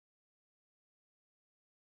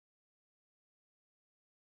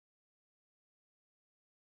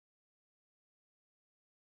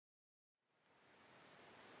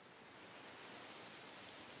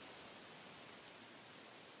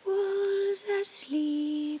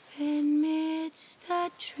asleep amidst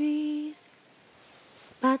the trees,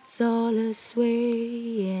 bats all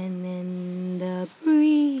a-swaying in the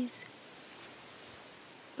breeze.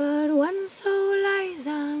 But one soul lies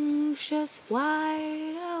anxious,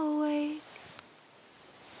 wide awake,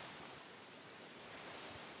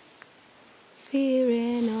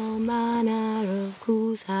 fearing all manner of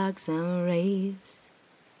ghouls, hags, and wraiths.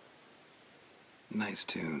 Nice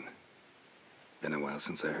tune. Been a while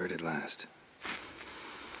since I heard it last.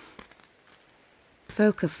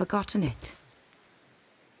 Folk have forgotten it.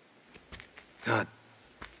 Got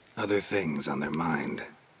other things on their mind.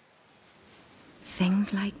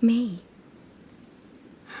 Things like me.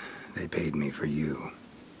 They paid me for you.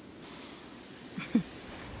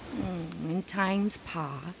 In times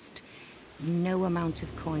past, no amount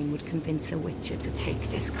of coin would convince a witcher to take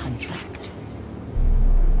this contract.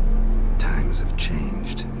 Times have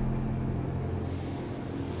changed.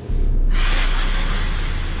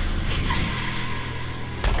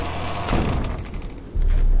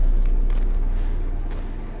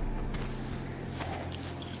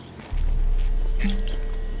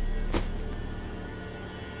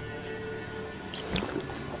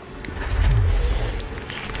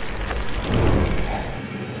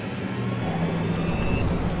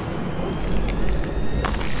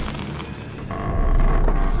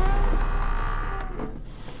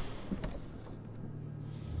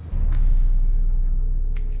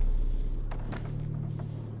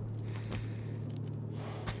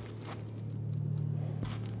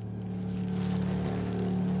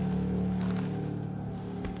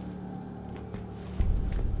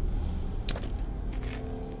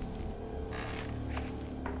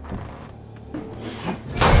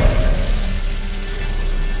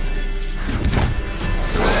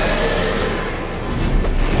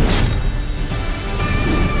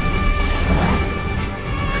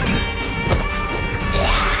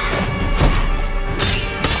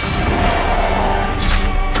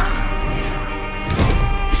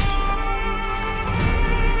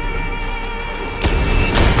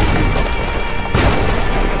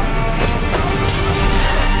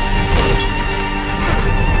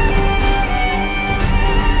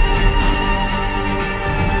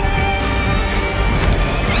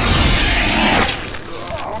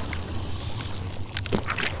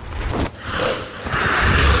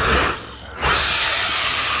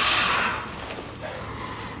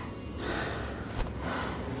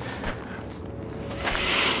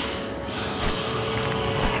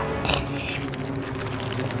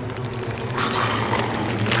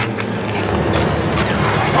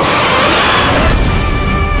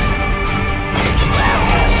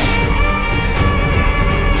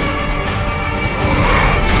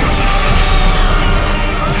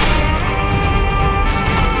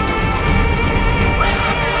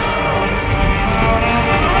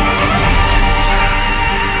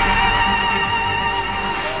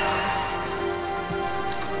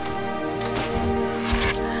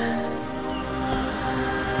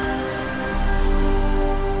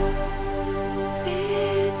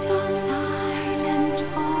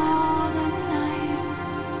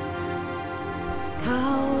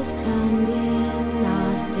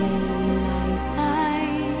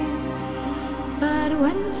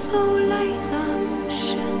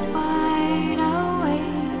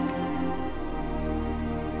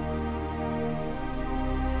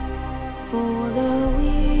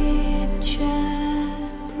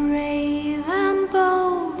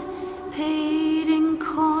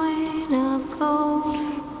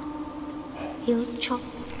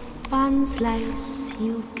 Slice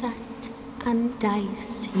you cut and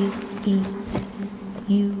dice you eat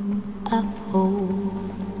you a whole.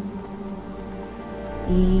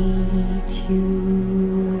 Eat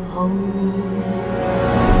you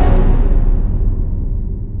whole.